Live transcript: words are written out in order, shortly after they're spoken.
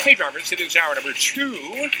Hey drivers, it is hour number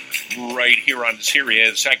 2 right here on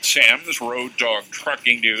Sirius XM's Road Dog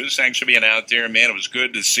Trucking News. Thanks for being out there, man. It was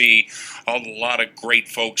good to see a lot of great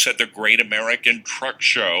folks at the Great American Truck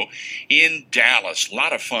Show in Dallas. A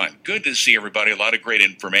lot of fun. Good to see everybody. A lot of great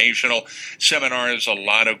informational seminars, a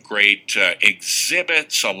lot of great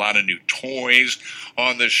exhibits, a lot of new toys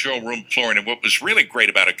on the showroom floor. And what was really great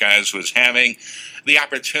about it, guys, was having the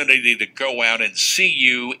opportunity to go out and see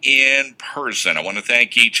you in person. I want to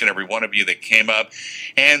thank each and every one of you that came up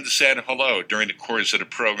and said hello during the course of the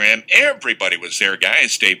program. Everybody was there,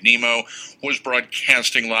 guys. Dave Nemo was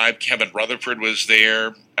broadcasting live. Kevin Rutherford was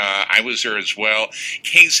there. I was there as well.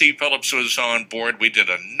 Casey Phillips was on board. We did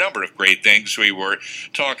a number of great things. We were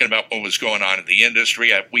talking about what was going on in the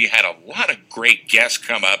industry. We had a lot of great guests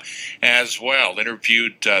come up as well.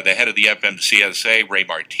 Interviewed the head of the FMCSA, Ray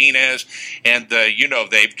Martinez, and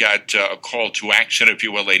they've got a call to action, if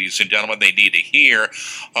you will, ladies and gentlemen. They need to hear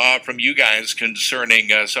from you guys concerning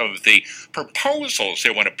some of the proposals they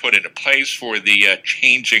want to put into place for the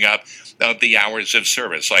changing up of the hours of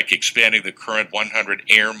service, like expanding the current 100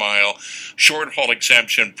 air mile short haul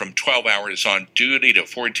exemption from 12 hours on duty to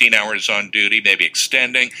 14 hours on duty, maybe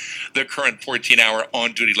extending the current 14-hour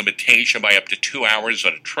on-duty limitation by up to 2 hours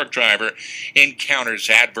when a truck driver encounters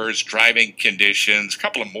adverse driving conditions. A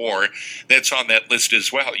couple of more that's on that list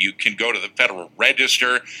as well. You can go to the Federal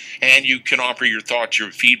Register and you can offer your thoughts,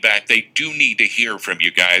 your feedback. They do need to hear from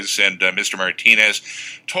you guys, and Mr. Martinez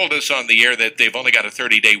told us on the air that they've only got a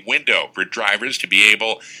 30-day window for drivers to be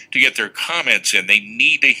able to get their comments in. They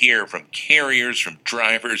need to hear from carriers, from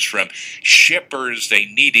drivers, from shippers. They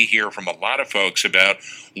need to hear from a lot of folks about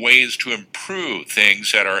ways to improve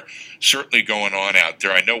things that are certainly going on out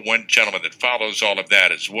there. I know one gentleman that follows all of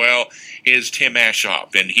that as well is Tim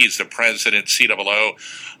Ashoff, and he's the president, COO,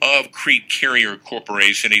 of Crete Carrier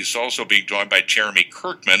Corporation. He's also being joined by Jeremy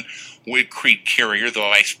Kirkman with Crete Carrier,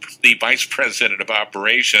 the vice president of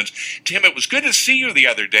operations. Tim, it was good to see you the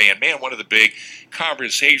other day, and man, one of the big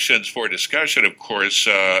conversations for discussion, of course,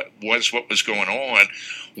 was what was going on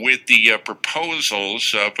with the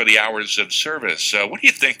proposals for the hours of service. What do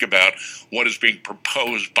you think about what is being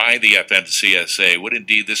proposed by the FMCSA? Would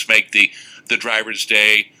indeed this make the driver's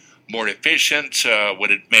day more efficient? Would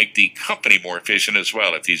it make the company more efficient as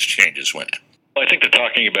well if these changes went in? Well, I think they're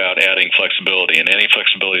talking about adding flexibility, and any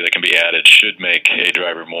flexibility that can be added should make a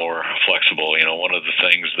driver more flexible. You know, one of the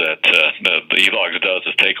things that the e-logs does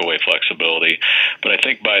is take away flexibility, but I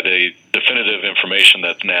think by the definitive information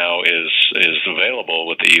that now is available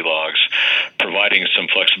with the e-logs, providing some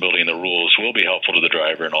flexibility in the rules will be helpful to the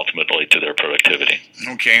driver and ultimately to their productivity.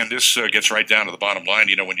 Okay, and this gets right down to the bottom line.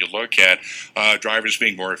 You know, when you look at drivers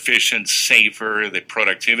being more efficient, safer, the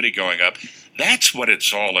productivity going up, that's what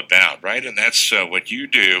it's all about, right? And that's what you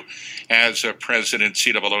do as president,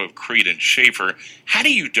 COO of Crete and Schaefer. How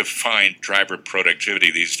do you define driver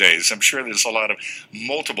productivity these days? I'm sure there's a lot of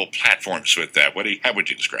multiple platforms with that. How would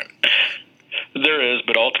you describe it? There is,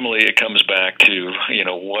 but ultimately it comes back to,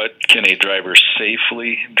 what can a driver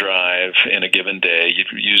safely drive in a given day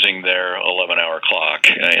using their 11-hour clock,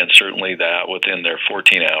 and certainly that within their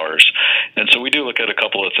 14 hours. And so we do look at a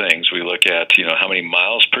couple of things. We look at, how many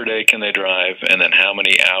miles per day can they drive, and then how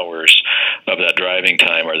many hours of that driving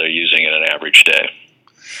time are they using in an average day.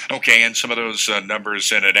 Okay, and some of those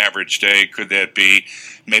numbers in an average day, could that be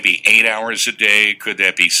maybe 8 hours a day? Could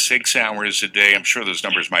that be 6 hours a day? I'm sure those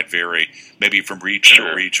numbers might vary, maybe from region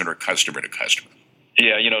to region or customer to customer.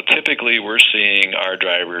 Yeah, typically we're seeing our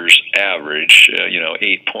drivers average,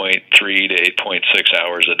 8.3 to 8.6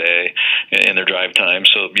 hours a day in their drive time.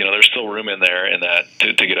 So, there's still room in there in that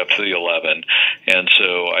to get up to the 11. And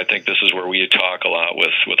so I think this is where we talk a lot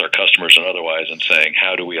with our customers and otherwise and saying,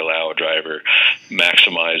 how do we allow a driver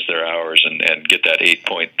maximize their hours and get that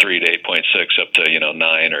 8.3 to 8.6 up to,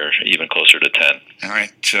 9 or even closer to 10. All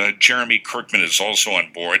right. Jeremy Kirkman is also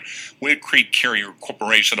on board with Crete Carrier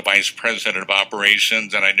Corporation, the vice president of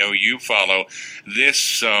operations. And I know you follow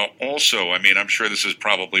this also. I mean, I'm sure this is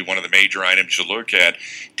probably one of the major items you look at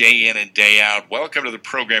day in and day out. Welcome to the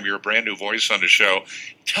program. You're a brand new voice on the show.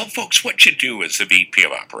 Tell folks what you do as the VP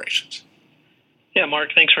of Operations. Yeah,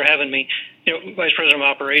 Mark, thanks for having me. Vice President of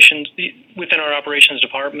Operations, within our operations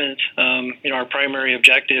department, our primary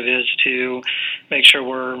objective is to make sure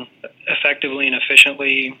we're effectively and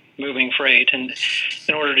efficiently moving freight. And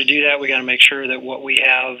in order to do that, we got to make sure that what we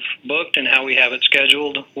have booked and how we have it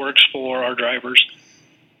scheduled works for our drivers.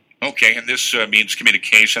 Okay, and this means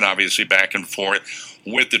communication, obviously, back and forth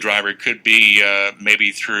with the driver. It could be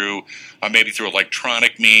maybe through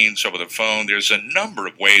electronic means, over the phone. There's a number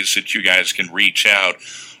of ways that you guys can reach out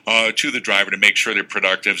to the driver to make sure they're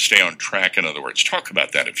productive, stay on track, in other words. Talk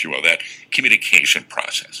about that, if you will, that communication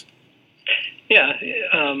process. Yeah,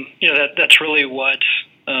 that's really what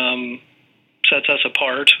sets us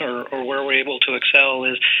apart, or where we're able to excel,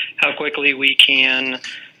 is how quickly we can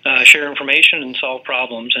share information and solve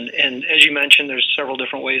problems. And as you mentioned, there's several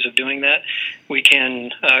different ways of doing that. We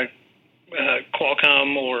can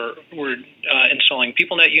Qualcomm, or we're installing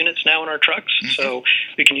PeopleNet units now in our trucks, so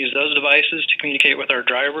we can use those devices to communicate with our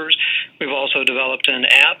drivers. We've also developed an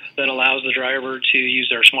app that allows the driver to use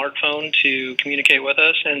their smartphone to communicate with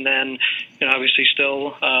us, and then obviously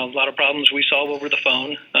still a lot of problems we solve over the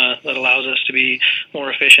phone that allows us to be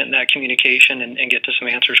more efficient in that communication and get to some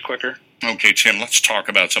answers quicker. Okay, Tim, let's talk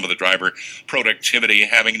about some of the driver productivity.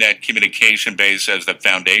 Having that communication base as the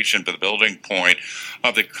foundation for the building point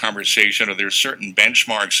of the conversation. Are there certain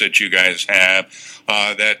benchmarks that you guys have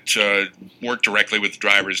that work directly with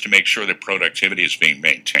drivers to make sure that productivity is being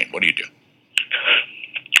maintained? What do you do?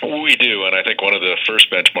 We do, and I think one of the first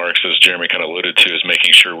benchmarks, as Jeremy kind of alluded to, is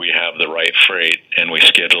making sure we have the right freight and we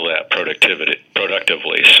schedule that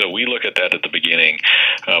productively. So we look at that at the beginning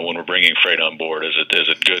when we're bringing freight on board. Is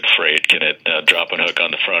it good freight? Can it drop and hook on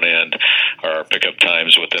the front end? Are our pickup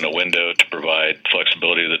times within a window to provide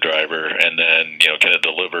flexibility to the driver? And then, can it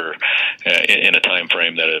deliver in a time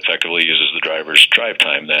frame that effectively uses the driver's drive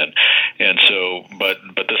time then? And so, but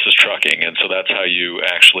this is trucking, and so that's how you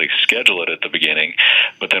actually schedule it at the beginning.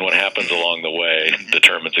 But then what happens along the way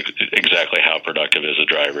determines exactly how productive is a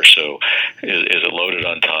driver. So is it loaded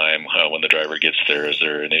on time when the driver gets there? Is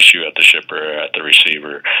there an issue at the shipper or at the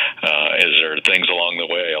receiver? Is there things along the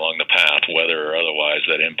way, along the path, weather or otherwise,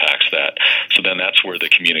 that impacts that? So then that's where the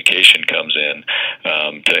communication comes in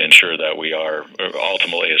to ensure that we are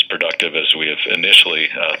ultimately as productive as we have initially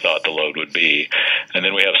thought the load would be. And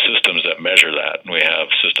then we have systems that measure that. We have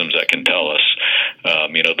systems that can tell us,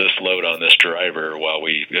 this load on this driver, while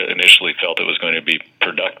we initially felt it was going to be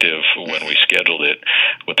productive when we scheduled it,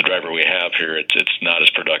 with the driver we have here, it's not as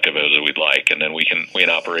productive as we'd like. And then we in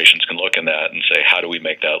operations can look in that and say, how do we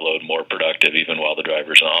make that load more productive even while the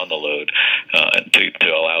driver's on the load, and to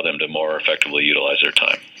allow them to more effectively utilize their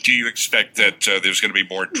time. Do you expect that there's going to be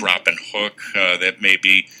more drop and hook that may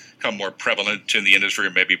become more prevalent in the industry,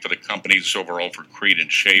 or maybe for the companies overall, for Creed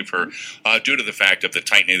and Schaefer, due to the fact of the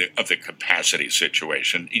tightening of the capacity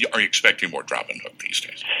situation? Are you expecting more drop and hook these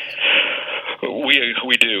days?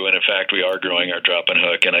 We do, and in fact, we are growing our drop and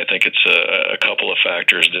hook, and I think it's a couple of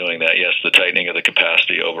factors doing that. Yes, the tightening of the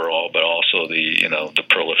capacity overall, but also the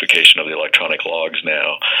proliferation of the electronic logs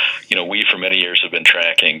now. We for many years have been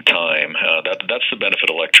tracking time. That's the benefit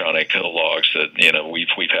of electronic logs that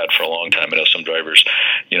we've had for a long time. I know some drivers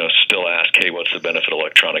still ask, hey, what's the benefit of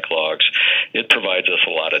electronic logs? It provides us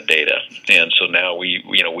a lot of data, and so now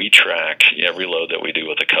we track every load that we do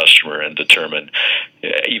with a customer and determine,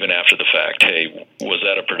 even after the fact, hey, was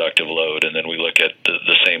that a productive load? And then we look at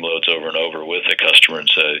the same loads over and over with the customer and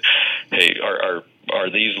say, hey, are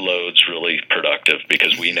these loads really productive?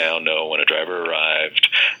 Because we now know when a driver arrived,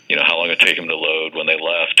 how long it took them to load, when they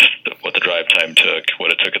left, what the drive time took,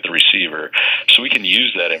 what it took at the receiver. So we can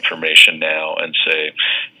use that information now and say,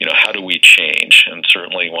 how do we change? And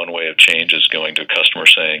certainly one way of change is going to a customer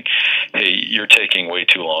saying, hey, you're taking way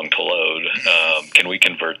too long to load. Can we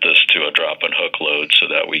convert this to a drop and hook load so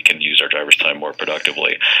that we can use our driver's time more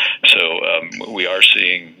productively? So we are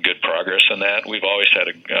seeing good progress in that. We've always had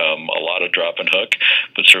a lot of drop and hook,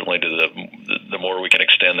 but certainly the more we can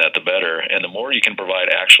extend that, the better. And the more you can provide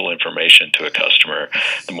actual information to a customer,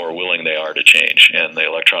 the more willing they are to change. And the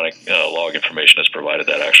electronic log information has provided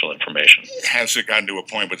that actual information. Has it gotten to a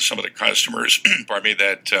point with some of the customers,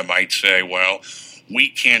 that might say, well, we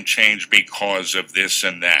can't change because of this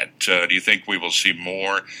and that? Do you think we will see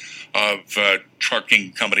more of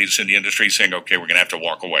trucking companies in the industry saying, okay, we're going to have to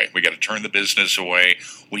walk away. We got to turn the business away.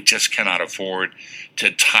 We just cannot afford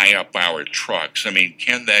to tie up our trucks? I mean,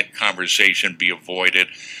 can that conversation be avoided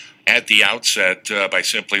at the outset by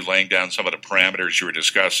simply laying down some of the parameters you were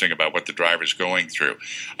discussing about what the driver's going through?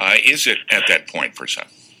 Is it at that point for some?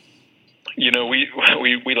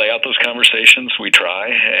 We lay out those conversations. We try,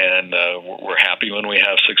 and we're happy when we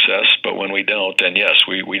have success. But when we don't, then yes,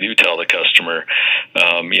 we do tell the customer,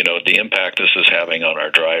 the impact this is having on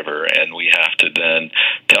our driver, and we have to then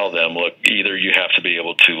tell them, look, either you have to be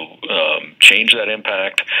able to change that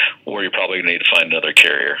impact, or you're probably going to need to find another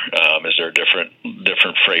carrier. Is there a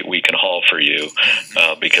different freight we can haul for you?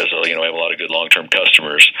 Because we have a lot of good long-term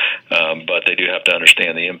customers, but they do have to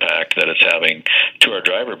understand the impact that it's having to our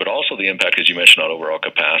driver, but also the impact, as you mentioned, on overall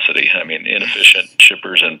capacity. I mean, inefficient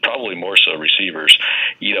shippers and probably more so receivers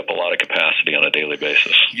eat up a lot of capacity on a daily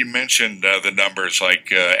basis. You mentioned the numbers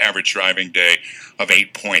like average driving day of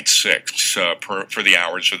 8.6 for the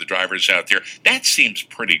hours for the drivers out there. That seems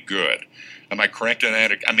pretty good. Am I correct in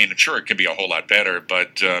that? I mean, sure, it can be a whole lot better,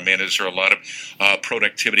 but, is there a lot of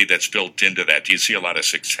productivity that's built into that? Do you see a lot of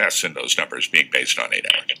success in those numbers being based on 8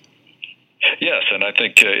 hours? Yes, and I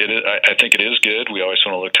think I think it is good. We always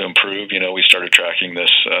want to look to improve. We started tracking this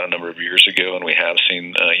a number of years ago, and we have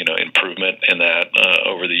seen improvement in that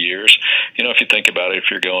over the years. If you think about it,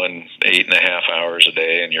 if you're going 8.5 hours a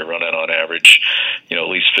day and you're running on average, at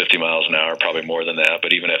least 50 miles an hour, probably more than that.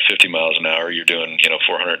 But even at 50 miles an hour, you're doing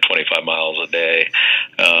 425 miles a day.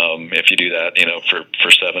 If you do that,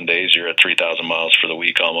 for 7 days, you're at 3,000 miles for the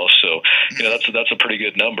week almost. So that's a pretty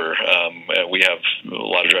good number. We have a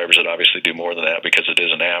lot of drivers that obviously do more than that because it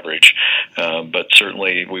is an average. But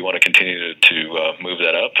certainly we want to continue to move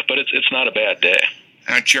that up. But it's not a bad day.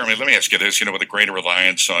 Jeremy, let me ask you this, with a greater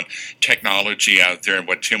reliance on technology out there and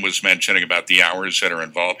what Tim was mentioning about the hours that are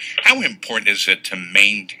involved, how important is it to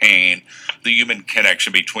maintain the human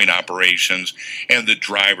connection between operations and the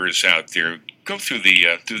drivers out there? Go through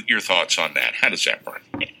your thoughts on that. How does that work?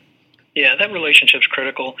 Yeah, that relationship's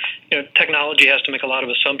critical. Technology has to make a lot of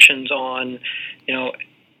assumptions on,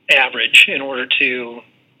 average in order to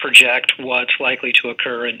project what's likely to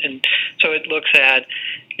occur. And so it looks at,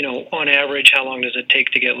 on average, how long does it take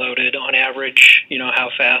to get loaded? On average, how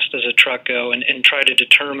fast does a truck go? And try to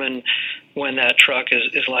determine when that truck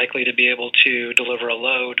is likely to be able to deliver a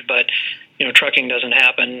load. But, trucking doesn't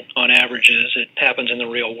happen on averages. It happens in the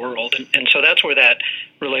real world. And so that's where that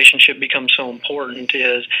relationship becomes so important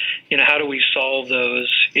is, how do we solve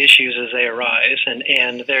those issues as they arise?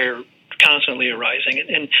 And they're constantly arising,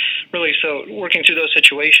 and really, so working through those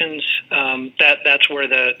situations, that's where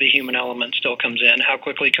the human element still comes in. How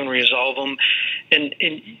quickly can we resolve them? And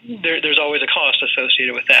there's always a cost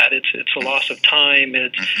associated with that. It's a loss of time.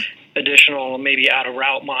 It's additional, maybe out of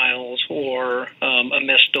route miles, or a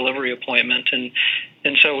missed delivery appointment,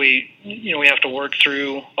 and so we have to work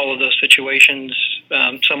through all of those situations,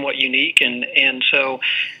 somewhat unique, and so.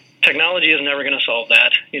 Technology is never going to solve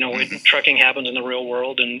that. Trucking happens in the real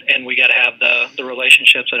world, and we got to have the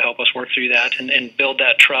relationships that help us work through that and build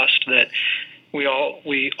that trust that we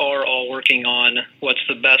are all working on what's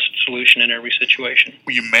the best solution in every situation.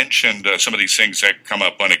 You mentioned some of these things that come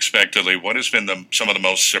up unexpectedly. What has been some of the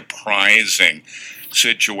most surprising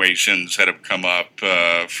situations that have come up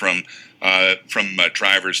from the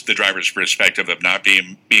driver's perspective of not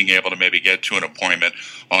being able to maybe get to an appointment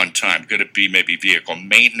on time? Could it be maybe vehicle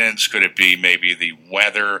maintenance? Could it be maybe the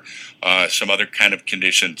weather? Some other kind of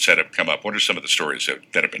conditions that have come up? What are some of the stories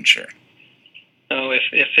that have been shared? Oh, if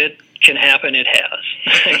it can happen, it has.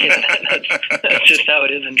 That's just how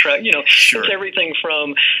it is in truck. Sure. It's everything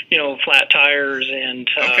from flat tires and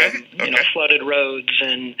flooded roads,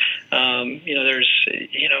 and there's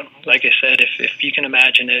like I said, if you can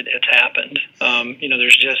imagine it, it's happened.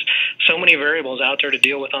 There's just so many variables out there to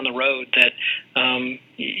deal with on the road that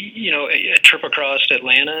a trip across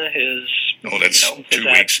Atlanta is. Oh, that's 2 is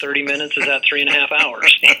weeks. That 30 minutes? Is that 3.5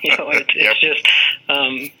 hours? It's just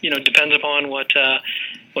depends upon what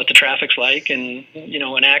the traffic's like, and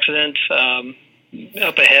an accident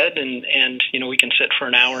up ahead, and we can sit for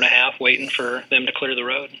an hour and a half waiting for them to clear the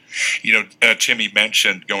road. Timmy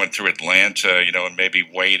mentioned going through Atlanta, and maybe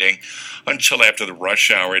waiting until after the rush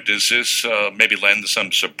hour. Does this maybe lend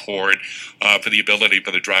some support for the ability for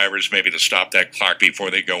the drivers maybe to stop that clock before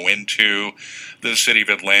they go into the city of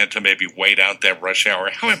Atlanta, maybe wait out that rush hour?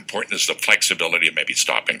 How important is the flexibility of maybe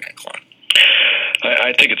stopping that clock?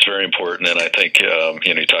 I think it's very important, and I think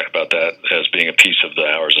you talk about that as being a piece of the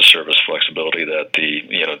hours of service flexibility that the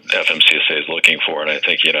FMCSA is looking for. And I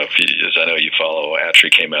think as I know you follow,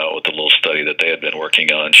 ATRI came out with a little study that they had been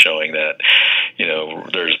working on, showing that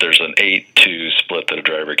there's an 8-2 split that a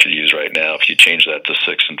driver could use right now. If you change that to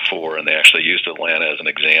 6 and 4, and they actually used Atlanta as an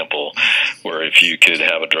example, where if you could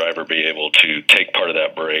have a driver be able to take part of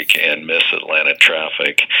that break and miss Atlanta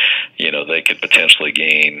traffic, they could potentially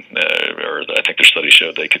gain, or I think their study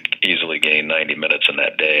showed they could easily gain 90 minutes in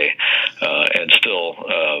that day, and still,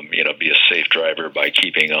 be a safe driver by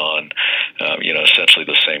keeping on, essentially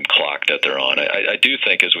the same clock that they're on. I do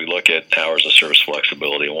think as we look at hours of service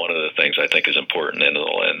flexibility, one of the things I think is important, and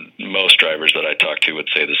most drivers that I talk to would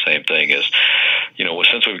say the same thing, is,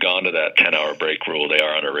 since we've gone to of that 10-hour break rule, they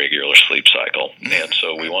are on a regular sleep cycle. And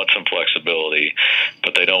so we want some flexibility,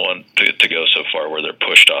 but they don't want to go so far where they're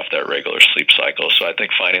pushed off that regular sleep cycle. So I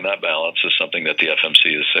think finding that balance is something that the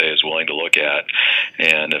FMCSA is willing to look at.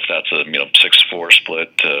 And if that's a 6-4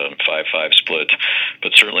 split, 5-5 split,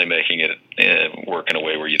 but certainly making it work in a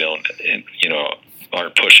way where you don't,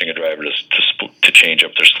 aren't pushing a driver to change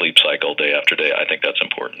up their sleep cycle day after day. I think that's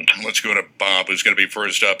important. Let's go to Bob, who's going to be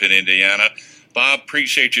first up in Indiana. Bob,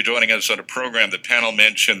 appreciate you joining us on the program. The panel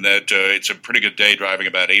mentioned that it's a pretty good day driving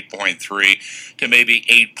about 8.3 to maybe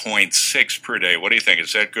 8.6 per day. What do you think?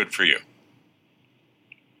 Is that good for you?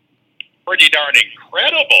 Pretty darn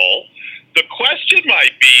incredible. The question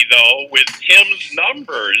might be, though, with Tim's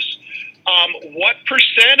numbers, what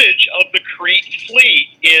percentage of the Crete fleet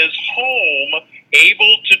is home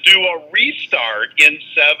able to do a restart in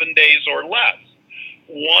 7 days or less?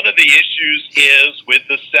 One of the issues is with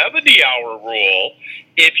the 70-hour rule,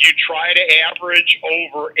 if you try to average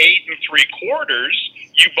over 8 3/4,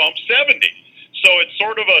 you bump 70. So it's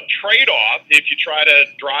sort of a trade-off. If you try to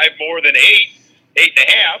drive more than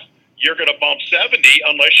 8.5, you're going to bump 70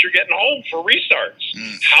 unless you're getting home for restarts.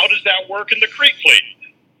 How does that work in the Crete fleet?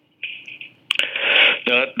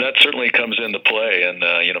 No, that certainly comes into play, and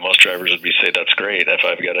most drivers would be say that's great. If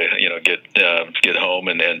I've got to get home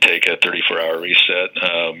and take a 34-hour reset,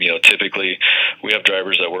 typically we have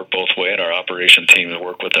drivers that work both way, and our operation team that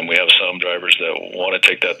work with them. We have some drivers that want to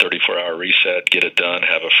take that 34-hour reset, get it done,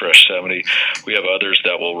 have a fresh 70. We have others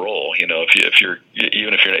that will roll. If you're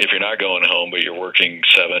not going home, but you're working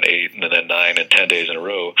 7, 8, and then 9 and 10 days in a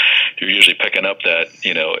row, you're usually picking up that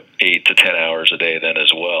 8 to 10 hours a day then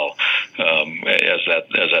as well.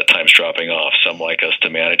 As that time's dropping off. Some like us to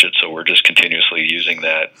manage it, so we're just continuously using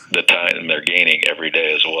the time they're gaining every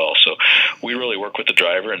day as well. So we really work with the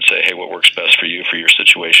driver and say, hey, what works best for you for your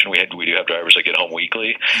situation? We do have drivers that get home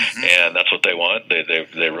weekly, and that's what they want.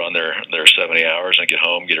 They run their 70 hours and get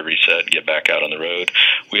home, get a reset, and get back out on the road.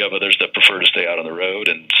 We have others that prefer to stay out on the road,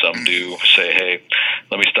 and some do say, hey,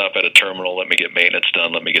 let me stop at a terminal, let me get maintenance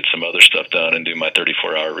done, let me get some other stuff done and do my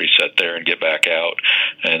 34-hour reset there and get back out.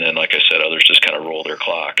 And then, like I said, others just kind of roll their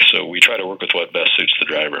clock. So we try to work with what best suits the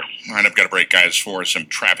driver. All right, I've got a break, guys, for some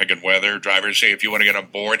traffic and weather. Drivers, say if you want to get on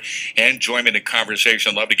board and join me in the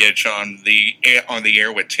conversation, I'd love to get you on the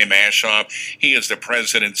air with Tim Aschoff. He is the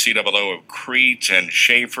president, COO of Crete, and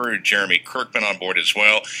Schaefer, Jeremy Kirkman on board as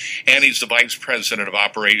well. And he's the vice president of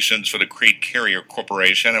operations for the Crete Carrier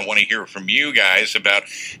Corporation. I want to hear from you guys about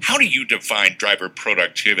how do you define driver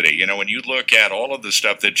productivity? When you look at all of the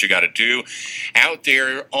stuff that you got to do out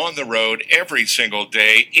there on the road every single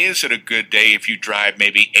day, is it a good day if you drive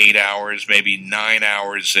maybe 8 hours, maybe 9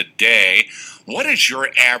 hours a day? What is your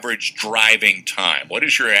average driving time? What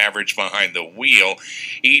is your average behind the wheel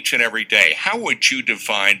each and every day? How would you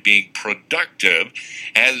define being productive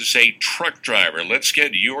as a truck driver? Let's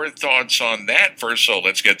get your thoughts on that first. So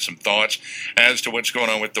let's get some thoughts as to what's going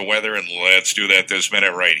on with the weather, and let's do that this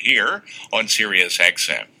minute right here on Sirius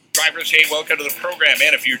XM. Drivers, hey, welcome to the program,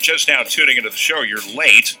 man. If you're just now tuning into the show, you're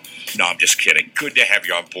late. No, I'm just kidding. Good to have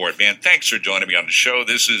you on board, man. Thanks for joining me on the show.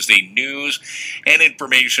 This is the news and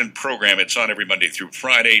information program. It's on every Monday through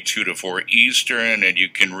Friday, 2 to 4 Eastern, and you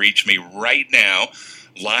can reach me right now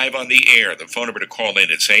live on the air. The phone number to call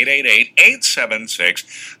in is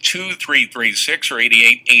 888-876-2336 or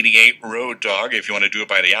 8888 Road Dog. If you want to do it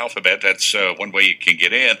by the alphabet, that's one way you can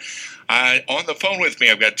get in. On the phone with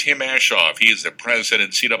me, I've got Tim Aschoff. He is the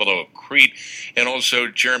president, COO of Crete, and also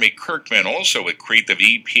Jeremy Kirkman, also with Crete, the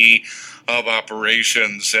VP of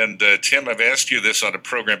operations. And Tim, I've asked you this on the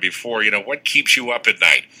program before. What keeps you up at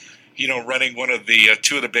night? Running one of the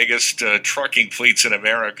two of the biggest trucking fleets in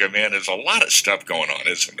America, man, there's a lot of stuff going on,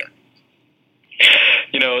 isn't there?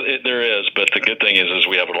 There is, but the good thing is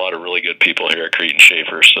we have a lot of really good people here at Crete and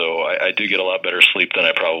Schaefer, so I do get a lot better sleep than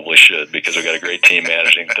I probably should because we've got a great team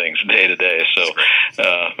managing things day to day. So,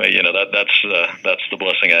 that's the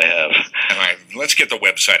blessing I have. All right, let's get the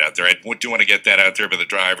website out there. I do want to get that out there for the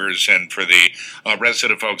drivers and for the rest of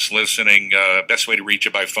the folks listening. Best way to reach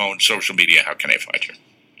you by phone, social media. How can I find you?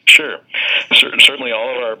 Sure. Certainly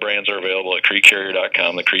all of our brands are available at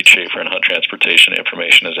CreteCarrier.com. The Crete, Schaefer, and Hunt Transportation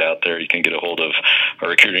information is out there. You can get a hold of our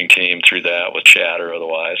recruiting team through that with chat or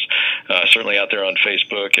otherwise. Certainly out there on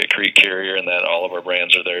Facebook at Crete Carrier, and that all of our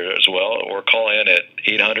brands are there as well. Or call in at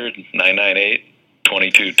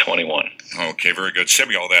 800-998-2221. Okay, very good. Send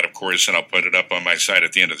me all that, of course, and I'll put it up on my site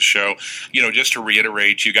at the end of the show. Just to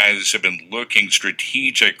reiterate, you guys have been looking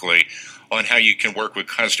strategically on how you can work with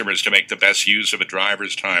customers to make the best use of a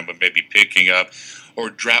driver's time when maybe picking up or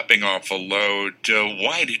dropping off a load.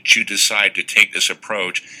 Why did you decide to take this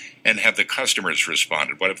approach and have the customers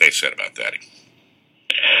responded? What have they said about that?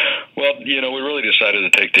 Well, we really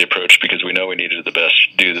decided to take the approach because we know we needed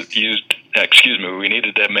we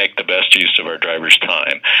needed to make the best use of our drivers'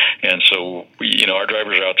 time. And so, our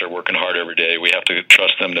drivers are out there working hard every day. We have to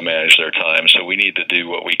trust them to manage their time. So we need to do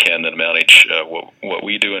what we can to manage what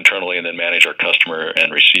we do internally and then manage our customer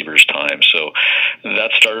and receivers' time. So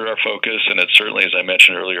that started our focus. And it certainly, as I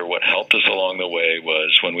mentioned earlier, what helped us along the way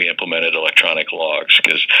was when we implemented electronic logs,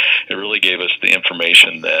 because it really gave us the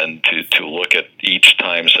information then to look at each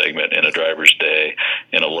time segment in a driver's day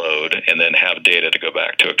in a load and then have data to go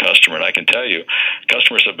back to a customer. And I can tell you,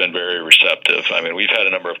 customers have been very receptive. I mean, we've had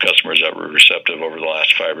a number of customers that were receptive over the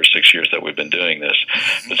last 5 or 6 years that we've been doing this.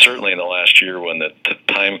 But certainly in the last year when the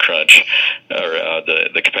time crunch or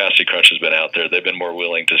the capacity crunch has been out there, they've been more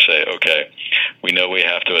willing to say, okay, we know we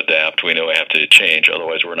have to adapt. We know we have to change.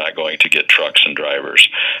 Otherwise, we're not going to get trucks and drivers.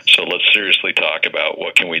 So let's seriously talk about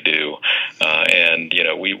what can we do.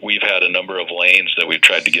 We've had a number of lanes that we've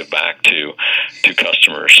tried to give back to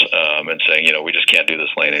customers and saying, we just can't do this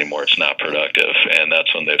lane anymore. It's not productive. And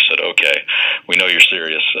that's when they've said, okay, we know you're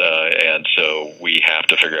serious. And so we have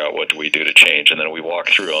to figure out what do we do to change. And then we walk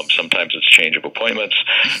through them. Sometimes it's change of appointments.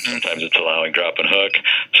 Sometimes it's allowing drop and hook.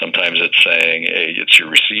 Sometimes it's saying, hey, it's your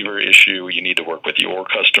receiver issue. You need to work with your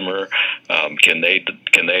customer. Can they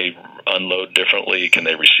unload differently? Can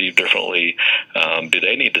they receive differently? Do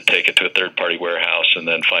they need to take it to a third-party warehouse and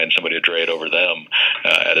then find somebody to dray it over them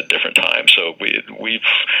at a different time? So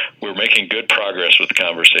we're making good progress with the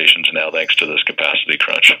conversations now, thanks to this capacity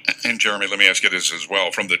crunch. And Jeremy, let me ask you this as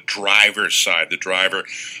well. From the driver's side, the driver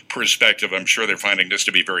perspective, I'm sure they're finding this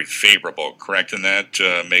to be very favorable, correct in that?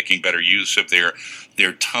 Making better use of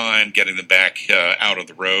their time, getting them back out on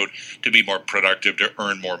the road to be more productive, to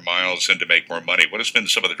earn more miles, and to make more money. What has been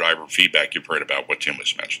some of the driver feedback you've heard about what Tim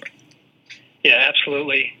was mentioning? Yeah,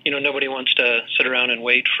 absolutely. Nobody wants to sit around and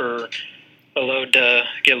wait for a load to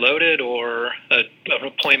get loaded or an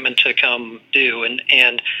appointment to come due.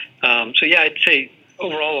 So I'd say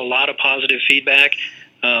overall a lot of positive feedback.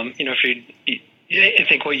 I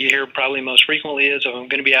think what you hear probably most frequently is, if I'm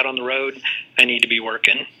going to be out on the road, I need to be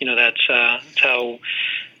working. That's how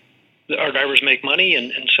our drivers make money,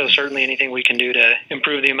 and so certainly anything we can do to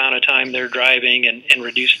improve the amount of time they're driving and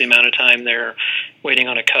reduce the amount of time they're waiting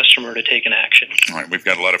on a customer to take an action. All right, we've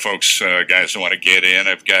got a lot of folks, guys, that want to get in.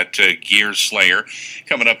 I've got Gear Slayer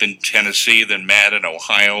coming up in Tennessee, then Matt in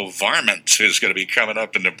Ohio. Varmint is going to be coming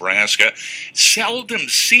up in Nebraska. Seldom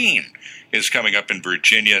Seen is coming up in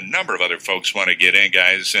Virginia. A number of other folks want to get in,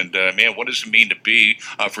 guys. And, man, what does it mean to be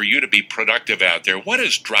for you to be productive out there? What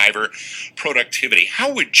is driver productivity?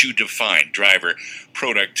 How would you define driver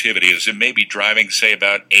productivity? Is it maybe driving, say,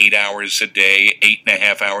 about 8 hours a day,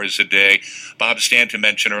 8.5 hours a day? Bob Stanton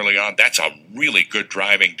mentioned early on, that's a really good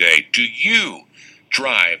driving day. Do you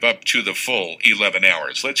drive up to the full 11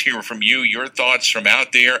 hours? Let's hear from you, your thoughts from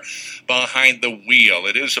out there behind the wheel.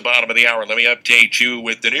 It is the bottom of the hour. Let me update you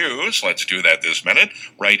with the news. Let's do that this minute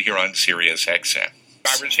right here on Sirius XM.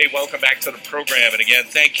 Drivers, hey, welcome back to the program. And again,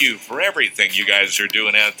 thank you for everything you guys are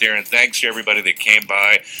doing out there. And thanks to everybody that came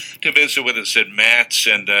by to visit with us at Matt's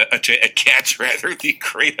and at CATS, rather, the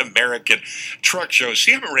Great American Truck Show.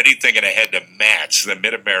 See, I'm already thinking ahead to Matt's, the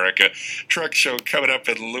Mid-America Truck Show coming up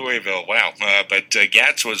in Louisville. Wow. But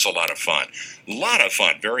GATS was a lot of fun. A lot of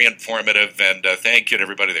fun, very informative, and thank you to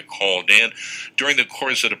everybody that called in during the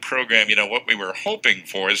course of the program. What we were hoping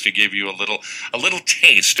for is to give you a little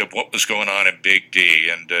taste of what was going on in Big D.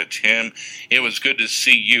 And Tim, it was good to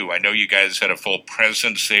see you. I know you guys had a full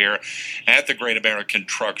presence there at the Great American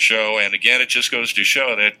Truck Show, and again, it just goes to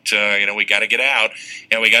show that we got to get out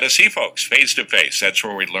and we got to see folks face to face. That's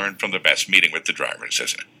where we learn from the best, meeting with the drivers,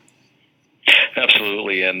 isn't it?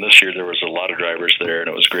 Absolutely, and this year there was a lot of drivers there, and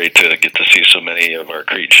it was great to get to see so many of our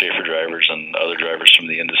Crete Schaefer drivers and other drivers from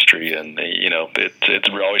the industry. And it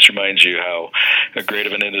always reminds you how great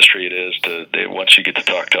of an industry it is once you get to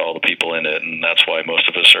talk to all the people in it, and that's why most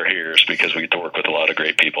of us are here, is because we get to work with a lot of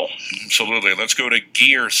great people. Absolutely. Let's go to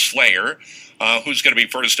Gear Slayer, who's going to be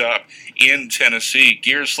first up in Tennessee.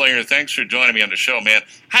 Gear Slayer, thanks for joining me on the show, man.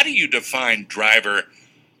 How do you define driver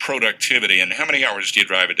productivity, and how many hours do you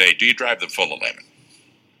drive a day? Do you drive the full 11?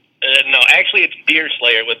 No, actually it's Deer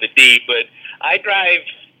Slayer with a D, but I drive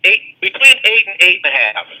between 8 and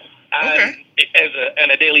 8.5 on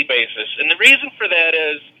a daily basis. And the reason for that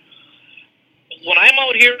is when I'm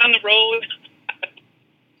out here on the road.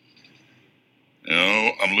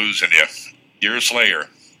 No, I'm losing you. Gear Slayer.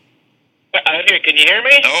 I'm here. Can you hear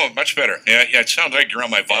me? Oh, much better. Yeah, it sounds like you're on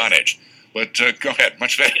my Vonage. But go ahead,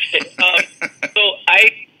 much better. So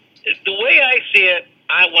the way I see it,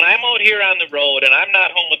 when I'm out here on the road and I'm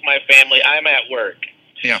not home with my family, I'm at work.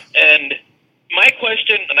 Yeah. And my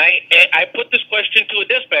question, and I put this question to a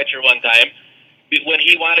dispatcher one time when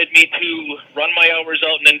he wanted me to run my hours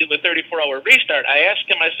out and then do a 34-hour restart. I asked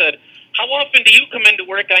him, I said, how often do you come into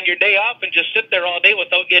work on your day off and just sit there all day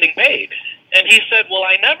without getting paid? And he said, well,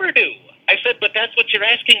 I never do. I said, but that's what you're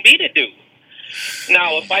asking me to do.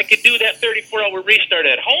 Now, if I could do that 34-hour restart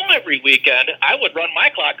at home every weekend, I would run my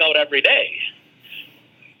clock out every day.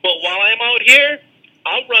 But while I'm out here,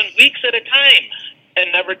 I'll run weeks at a time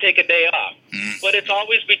and never take a day off. But it's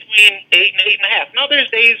always between 8 and 8.5. Now, there's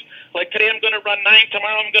days, like today I'm going to run 9,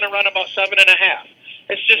 tomorrow I'm going to run about 7.5.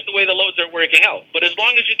 It's just the way the loads are working out. But as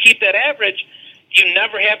long as you keep that average, you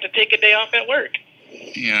never have to take a day off at work.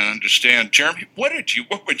 Yeah, I understand. Jeremy, what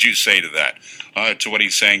would you say to that, to what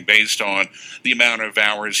he's saying based on the amount of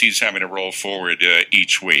hours he's having to roll forward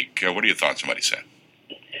each week? What are your thoughts on what he said?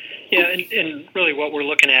 Yeah, and really what we're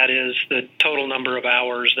looking at is the total number of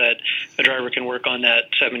hours that a driver can work on that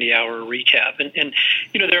 70-hour recap. And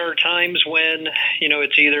there are times when,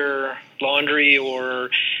 it's either laundry or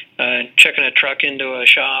checking a truck into a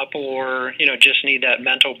shop or, just need that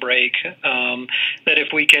mental break, that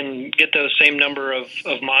if we can get those same number of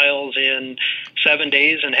miles in 7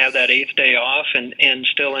 days and have that 8th day off and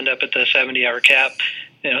still end up at the 70-hour cap,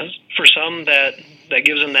 for some that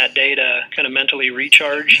gives them that day to kind of mentally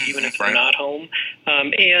recharge, even if they're not home.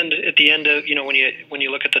 And at the end of, when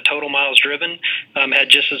you look at the total miles driven, had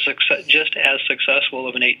just as successful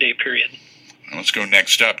of an 8-day period. Let's go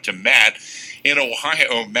next up to Matt in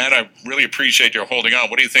Ohio. Matt, I really appreciate your holding on.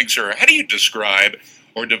 What do you think, sir? How do you describe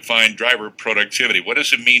or define driver productivity? What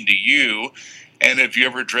does it mean to you? And have you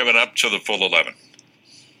ever driven up to the full 11?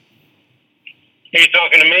 Are you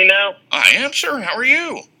talking to me now? I am, sir. How are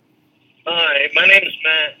you? Hi, my name is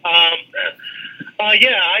Matt. I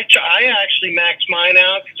actually max mine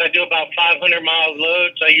out because I do about 500-mile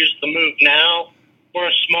loads. I use the Move Now. We're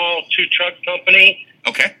a small 2-truck company.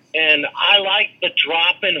 Okay. And I like the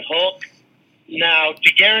drop and hook. Now,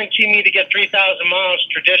 to guarantee me to get 3,000 miles,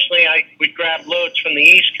 traditionally we'd grab loads from the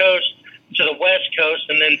East Coast to the West Coast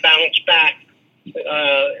and then bounce back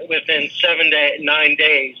within 7 to 9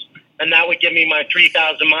 days. And that would give me my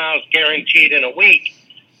 3,000 miles guaranteed in a week.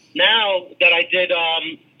 Now that I did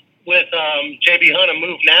with JB Hunt, a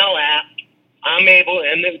Move Now app, I'm able,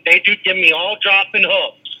 and they do give me all drop and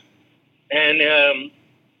hooks. And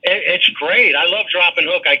it's great. I love drop and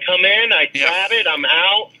hook. I come in, I grab it, I'm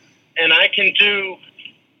out, and I do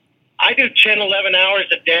 10, 11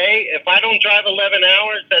 hours a day. If I don't drive 11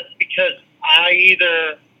 hours, that's because I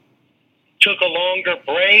either took a longer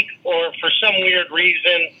break or for some weird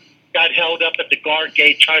reason got held up at the guard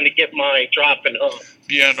gate trying to get my drop and hook.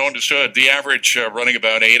 Yeah, no, understood. The average running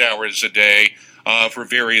about 8 hours a day for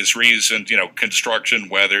various reasons, construction,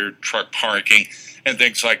 weather, truck parking, and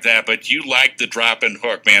things like that. But you like the drop and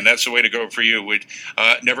hook, man. That's the way to go for you. Would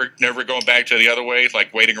never going back to the other way,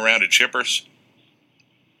 like waiting around at chippers?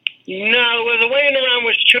 No, the waiting around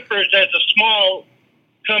with chippers as a small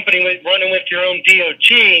company running with your own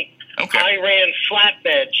DOT, okay. I ran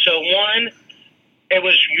flatbed. So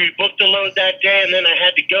we booked the load that day, and then I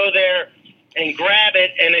had to go there and grab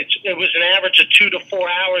it, and it was an average of 2 to 4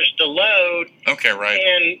 hours to load. Okay, right.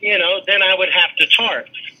 And, then I would have to tarp.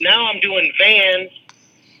 Now I'm doing vans,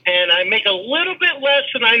 and I make a little bit less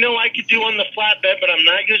than I know I could do on the flatbed, but I'm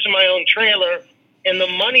not using my own trailer, and the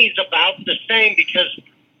money's about the same because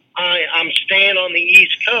I'm staying on the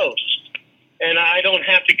East Coast, and I don't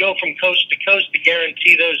have to go from coast to coast to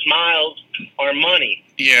guarantee those miles or money.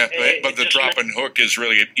 Yeah, but the drop and hook is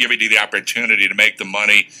really giving you the opportunity to make the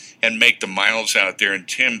money and make the miles out there. And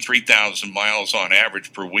Tim, 3,000 miles on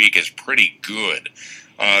average per week is pretty good.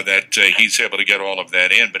 That he's able to get all of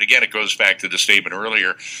that in. But again, it goes back to the statement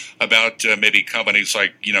earlier about maybe companies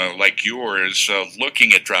like yours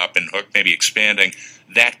looking at drop and hook, maybe expanding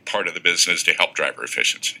that part of the business to help driver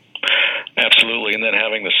efficiency. Absolutely, and then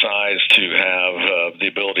having the size to have the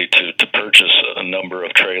ability to purchase a number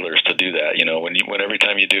of trailers to do that. When every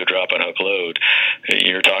time you do a drop and hook load,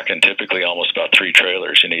 you're talking typically almost about 3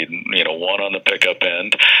 trailers. You need one on the pickup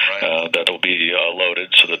end that'll be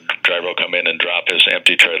loaded, so the driver will come in and drop his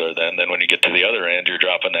empty trailer. Then when you get to the other end, you're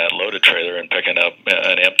dropping that loaded trailer and picking up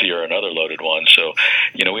an empty or another loaded one. So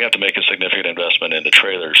we have to make a significant investment into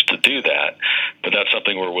trailers to do that, but that's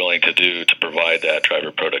something we're willing to do to provide that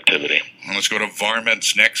driver productivity. Well, let's go to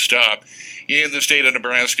Varmint's next up in the state of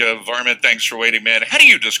Nebraska. Varmint, thanks for waiting, man. How do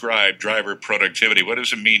you describe driver productivity? What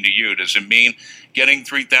does it mean to you? Does it mean getting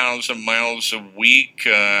 3,000 miles a week?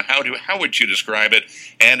 How would you describe it?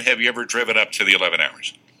 And have you ever driven up to the 11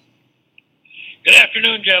 hours? Good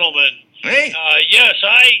afternoon, gentlemen. Hey. Yes,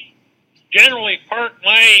 I generally park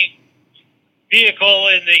my vehicle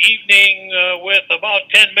in the evening with about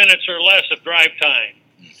 10 minutes or less of drive time.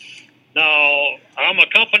 Now, I'm a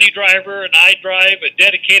company driver, and I drive a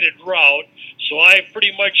dedicated route, so I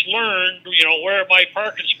pretty much learned, where my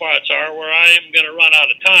parking spots are, where I am going to run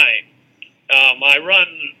out of time. I run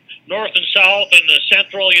north and south in the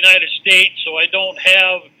central United States, so I don't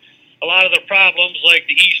have a lot of the problems like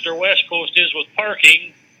the east or west coast is with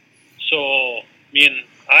parking. So,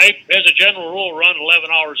 I, as a general rule, run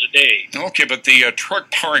 11 hours a day. Okay, but the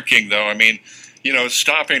truck parking, though,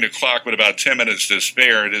 stopping the clock with about 10 minutes to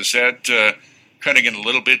spare, is that cutting it a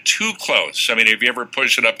little bit too close? Have you ever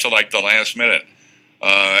pushed it up to like the last minute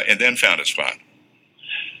and then found a spot?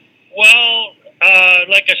 Well,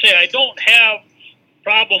 like I say, I don't have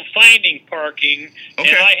problem finding parking, okay.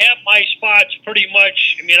 And I have my spots pretty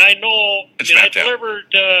much. I know. I deliver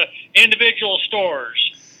to individual stores.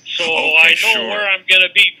 So I know where I'm going to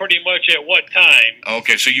be pretty much at what time.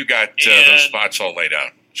 Okay, so you got those spots all laid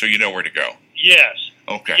out, so you know where to go. Yes.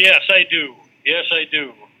 Okay. Yes, I do. Yes, I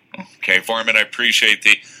do. Okay, Varmint, I appreciate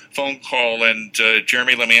the phone call. And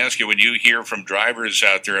Jeremy, let me ask you, when you hear from drivers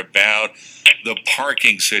out there about the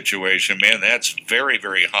parking situation, man, that's very,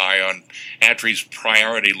 very high on ATRI's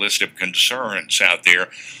priority list of concerns out there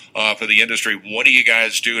for the industry. What do you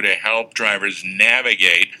guys do to help drivers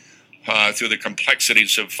navigate through the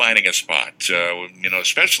complexities of finding a spot,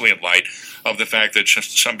 especially in light of the fact that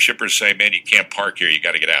some shippers say, man, you can't park here, you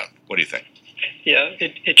got to get out. What do you think? Yeah,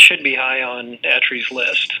 it should be high on ATRI's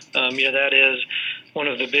list. That is one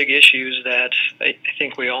of the big issues that I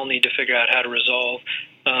think we all need to figure out how to resolve.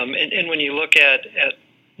 And when you look at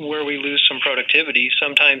where we lose some productivity,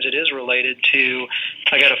 sometimes it is related to,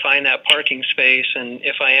 I got to find that parking space, and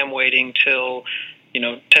if I am waiting till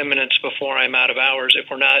 10 minutes before I'm out of hours, if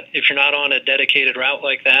you're not on a dedicated route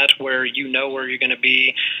like that where you know where you're going to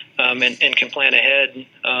be and can plan ahead,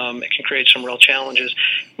 it can create some real challenges.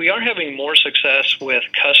 We are having more success with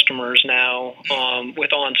customers now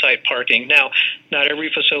with on-site parking. Now, not every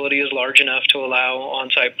facility is large enough to allow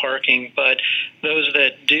on-site parking, but those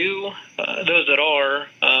that do, those that are,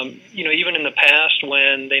 even in the past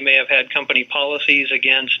when they may have had company policies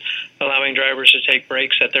against allowing drivers to take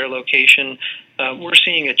breaks at their location, we're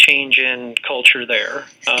seeing a change in culture there,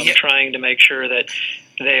 trying to make sure that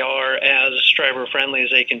they are as driver-friendly as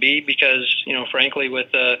they can be because, frankly,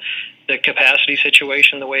 with the capacity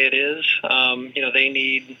situation the way it is, they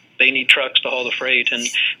need trucks to haul the freight. And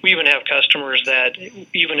we even have customers that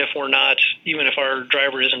even if our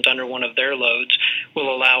driver isn't under one of their loads,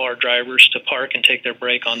 will allow our drivers to park and take their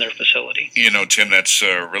break on their facility. Tim, that's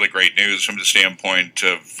really great news from the standpoint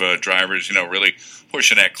of drivers, really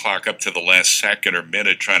pushing that clock up to the last second or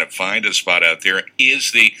minute trying to find a spot out there.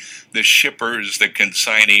 Is the shippers, the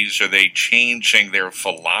consignees, are they changing their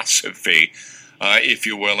philosophy, if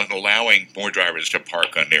you will, and allowing more drivers to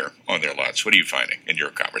park on their lots? What are you finding in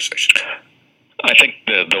your conversations? I think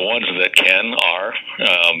the ones that can are,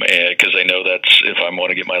 because they know that's if I want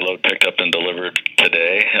to get my load picked up and delivered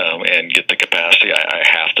today and get the capacity, I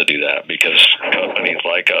have to do that because companies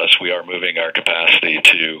like us, we are moving our capacity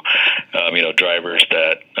to, drivers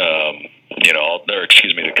that, the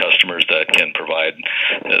customers that can provide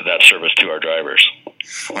that service to our drivers.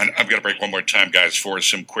 I've got to break one more time, guys, for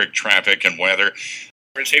some quick traffic and weather.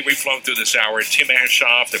 Hey, we've flown through this hour. Tim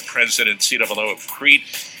Ashoff, the president COO of Crete,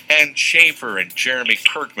 and Schaefer and Jeremy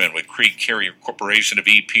Kirkman with Crete Carrier Corporation, the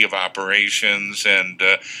VP of Operations. And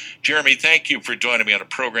Jeremy, thank you for joining me on the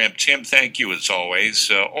program. Tim, thank you as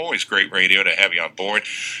always. Always great radio to have you on board,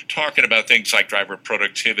 talking about things like driver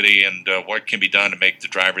productivity and what can be done to make the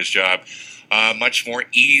driver's job much more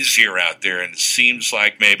easier out there. And it seems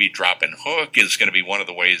like maybe drop and hook is going to be one of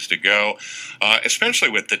the ways to go, especially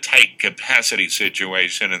with the tight capacity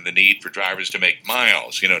situation and the need for drivers to make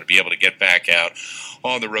miles, to be able to get back out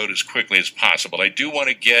on the road as quickly as possible. I do want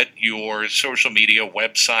to get your social media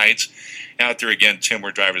websites out there again, Tim,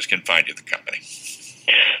 where drivers can find you, the company.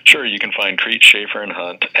 Sure, you can find Crete, Schaefer, and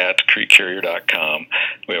Hunt at CreteCarrier.com.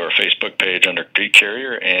 We have our Facebook page under Crete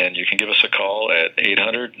Carrier, and you can give us a call at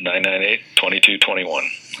 800-998-2221. All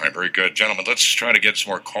right, very good. Gentlemen, let's try to get some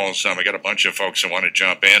more calls on. We got a bunch of folks that want to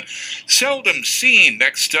jump in. Seldom Seen,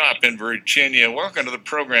 next up in Virginia. Welcome to the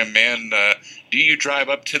program, man. Do you drive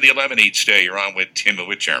up to the 11 each day? You're on with Tim and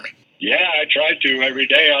with Jeremy. Yeah, I try to every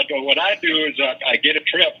day. What I do is I get a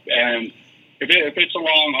trip, and if it's a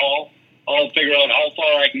long haul, I'll figure out how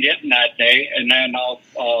far I can get in that day, and then I'll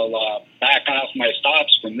back off my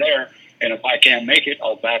stops from there. And if I can't make it,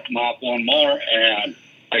 I'll back them off one more and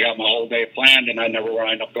I got my whole day planned, and I never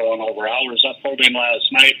wind up going over hours. I pulled in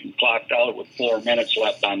last night and clocked out with 4 minutes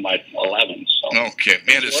left on my 11. So okay,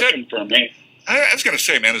 man, it's working for me. I was going to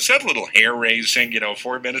say, man, is that a little hair raising?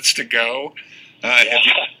 4 minutes to go.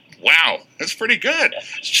 Wow, that's pretty good.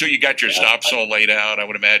 So you got your stops all laid out. I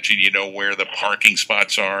would imagine you know where the parking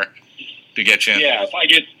spots are to get you in. Yeah, if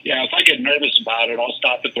I get nervous about it, I'll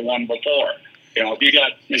stop at the one before. If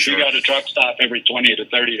you got a truck stop every 20 to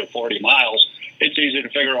 30 to 40 miles, it's easy to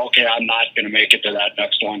figure, okay, I'm not going to make it to that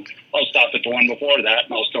next one. I'll stop at the one before that,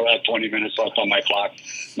 and I'll still have 20 minutes left on my clock.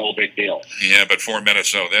 No big deal. Yeah, but 4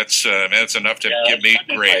 minutes, though, that's enough to give me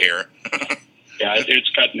gray hair. Yeah, it's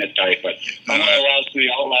cutting it tight, but I'm going to allow the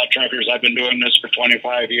outlaw truckers. I've been doing this for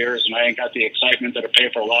 25 years, and I ain't got the excitement that a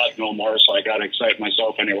paper log no more, so I got to excite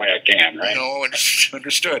myself any way I can, right? No,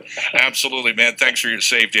 understood. Absolutely, man. Thanks for your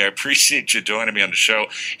safety. I appreciate you joining me on the show.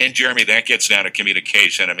 And, Jeremy, that gets down to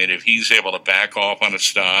communication. I mean, if he's able to back off on a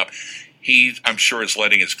stop, I'm sure is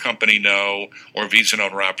letting his company know, or if he's an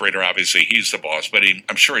owner-operator, obviously he's the boss, but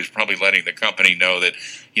I'm sure he's probably letting the company know that,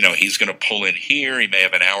 he's going to pull in here. He may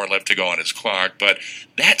have an hour left to go on his clock, but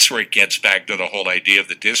that's where it gets back to the whole idea of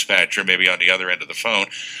the dispatcher maybe on the other end of the phone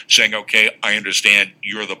saying, okay, I understand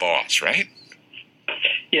you're the boss, right?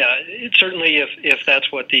 Yeah, certainly if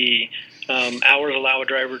that's what the hours allow a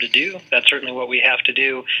driver to do, that's certainly what we have to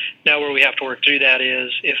do. Now where we have to work through that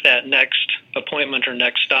is if that next appointment or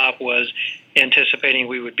next stop was anticipating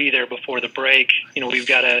we would be there before the break, we've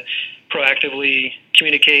got to proactively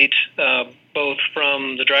communicate both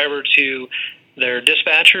from the driver to their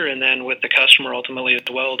dispatcher and then with the customer ultimately as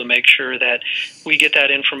well to make sure that we get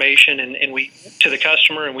that information and we to the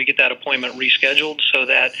customer and we get that appointment rescheduled so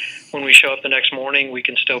that when we show up the next morning we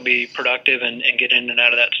can still be productive and get in and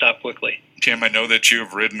out of that stop quickly. Tim, I know that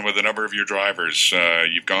you've ridden with a number of your drivers.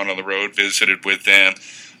 You've gone on the road, visited with them,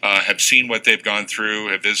 have seen what they've gone through,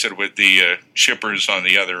 have visited with the shippers on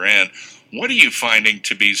the other end. What are you finding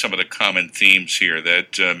to be some of the common themes here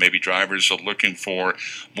that maybe drivers are looking for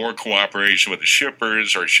more cooperation with the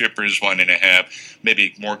shippers or shippers wanting to have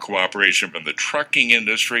maybe more cooperation from the trucking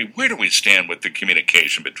industry? Where do we stand with the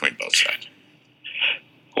communication between both sides?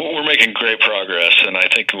 Well, we're making great progress, and I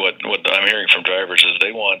think what I'm hearing from drivers is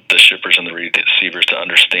they want the shippers and the receivers to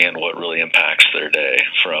understand what really impacts their day.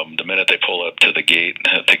 From the minute they pull up to the gate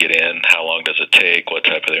to get in, how long does it take, what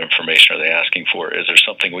type of information are they asking for? Is there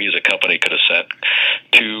something we as a company could have sent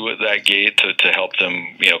to that gate to help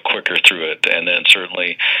them quicker through it, and then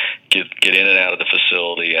certainly get in and out of the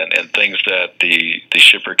facility and things that the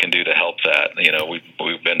shipper can do to help that.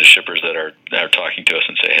 We've been to shippers that are talking to us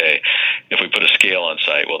and say, hey, if we put a scale on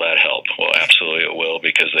site, will that help? Well, absolutely it will,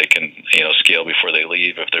 because they can scale before they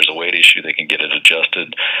leave. If there's a weight issue, they can get it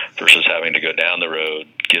adjusted versus having to go down the road,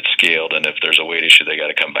 get scaled, and if there's a weight issue, they got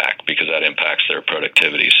to come back because that impacts their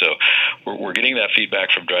productivity. So we're getting that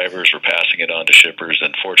feedback from drivers. We're passing it on to shippers,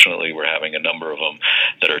 and fortunately we're having a number of them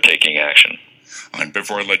that are taking action. And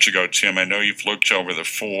before I let you go, Tim, I know you've looked over the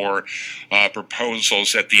 4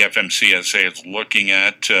 proposals that the FMCSA is looking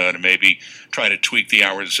at to maybe try to tweak the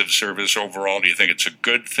hours of service overall. Do you think it's a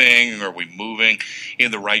good thing? Are we moving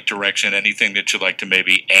in the right direction? Anything that you'd like to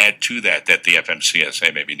maybe add to that the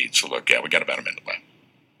FMCSA maybe needs to look at? We got about a minute left.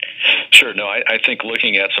 Sure. No, I think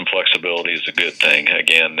looking at some flexibility is a good thing.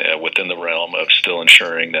 Again, within the realm of still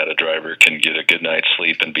ensuring that a driver can get a good night's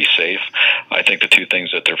sleep and be safe. I think the two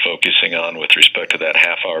things that they're focusing on with respect to that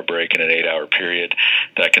half-hour break in an 8-hour period,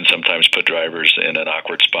 that can sometimes put drivers in an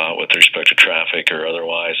awkward spot with respect to traffic or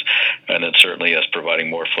otherwise. And then certainly us providing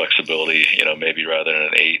more flexibility, maybe rather than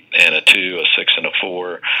an 8 and a 2, a 6 and a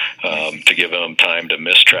 4, to give them time to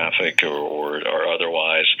miss traffic or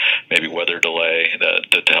otherwise, maybe weather delay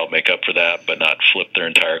to help make up for that, but not flip their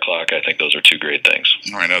entire clock. I think those are two great things.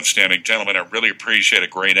 All right, outstanding. Gentlemen, I really appreciate a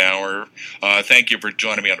great hour. Thank you for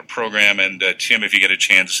joining me on the program. And Tim, if you get a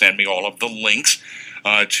chance, send me all of the links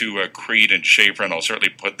to Creed and Schaefer, and I'll certainly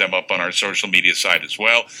put them up on our social media site as well.